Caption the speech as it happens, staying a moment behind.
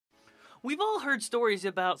We've all heard stories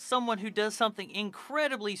about someone who does something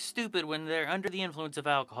incredibly stupid when they're under the influence of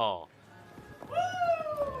alcohol.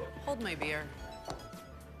 Hold my beer.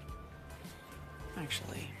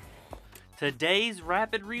 Actually. Today's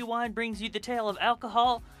Rapid Rewind brings you the tale of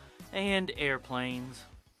alcohol and airplanes.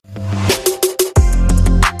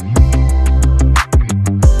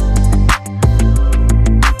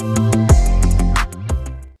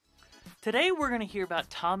 Today we're going to hear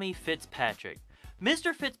about Tommy Fitzpatrick.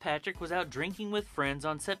 Mr. Fitzpatrick was out drinking with friends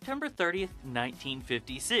on September 30th,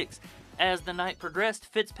 1956. As the night progressed,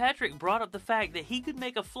 Fitzpatrick brought up the fact that he could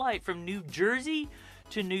make a flight from New Jersey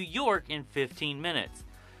to New York in 15 minutes.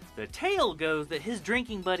 The tale goes that his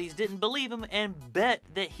drinking buddies didn't believe him and bet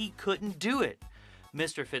that he couldn't do it.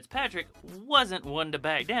 Mr. Fitzpatrick wasn't one to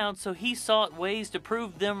back down, so he sought ways to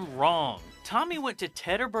prove them wrong. Tommy went to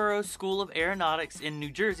Teterboro School of Aeronautics in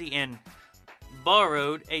New Jersey and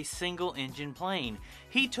borrowed a single-engine plane.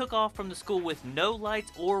 He took off from the school with no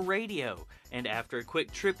lights or radio, and after a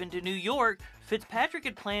quick trip into New York, Fitzpatrick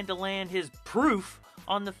had planned to land his proof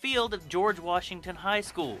on the field of George Washington High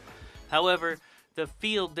School. However, the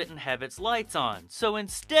field didn't have its lights on, so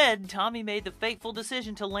instead, Tommy made the fateful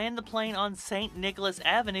decision to land the plane on St. Nicholas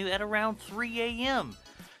Avenue at around 3 a.m.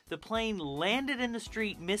 The plane landed in the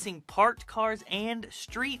street, missing parked cars and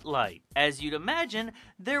street light. As you'd imagine,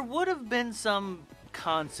 there would have been some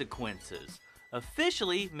consequences.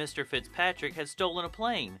 Officially, Mr. Fitzpatrick had stolen a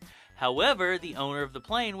plane. However, the owner of the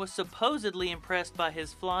plane was supposedly impressed by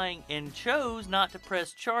his flying and chose not to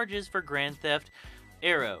press charges for grand theft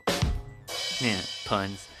aero.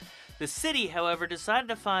 Puns. The city, however, decided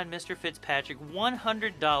to fine Mr. Fitzpatrick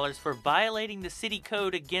 $100 for violating the city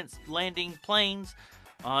code against landing planes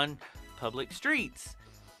on public streets.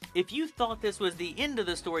 If you thought this was the end of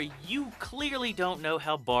the story, you clearly don't know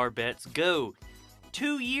how bar bets go.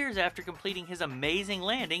 2 years after completing his amazing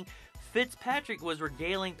landing, Fitzpatrick was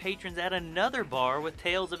regaling patrons at another bar with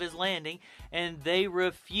tales of his landing, and they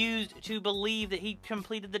refused to believe that he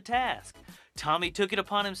completed the task. Tommy took it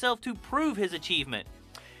upon himself to prove his achievement.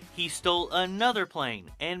 He stole another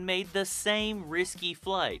plane and made the same risky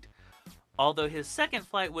flight. Although his second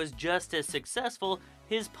flight was just as successful,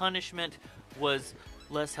 his punishment was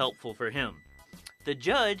less helpful for him. The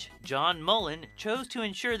judge, John Mullen, chose to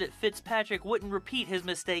ensure that Fitzpatrick wouldn't repeat his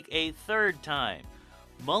mistake a third time.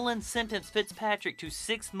 Mullen sentenced Fitzpatrick to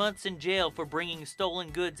 6 months in jail for bringing stolen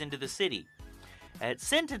goods into the city. At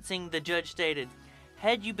sentencing, the judge stated,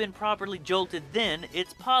 "Had you been properly jolted then,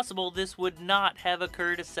 it's possible this would not have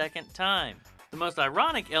occurred a second time." The most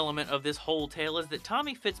ironic element of this whole tale is that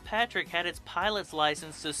Tommy Fitzpatrick had his pilot's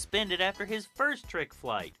license suspended after his first trick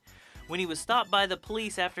flight. When he was stopped by the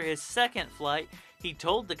police after his second flight, he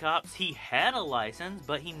told the cops he had a license,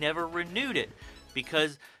 but he never renewed it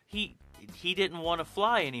because he didn't want to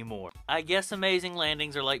fly anymore. I guess amazing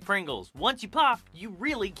landings are like Pringles. Once you pop, you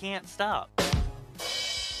really can't stop.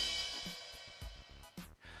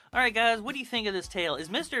 Alright guys, what do you think of this tale? Is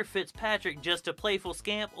Mr. Fitzpatrick just a playful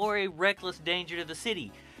scamp or a reckless danger to the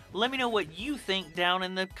city? Let me know what you think down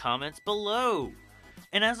in the comments below.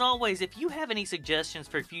 And as always, if you have any suggestions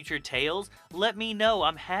for future tales, let me know.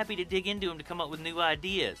 I'm happy to dig into them to come up with new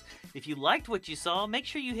ideas. If you liked what you saw, make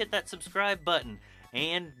sure you hit that subscribe button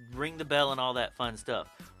and ring the bell and all that fun stuff.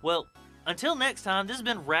 Well, until next time, this has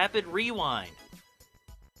been Rapid Rewind.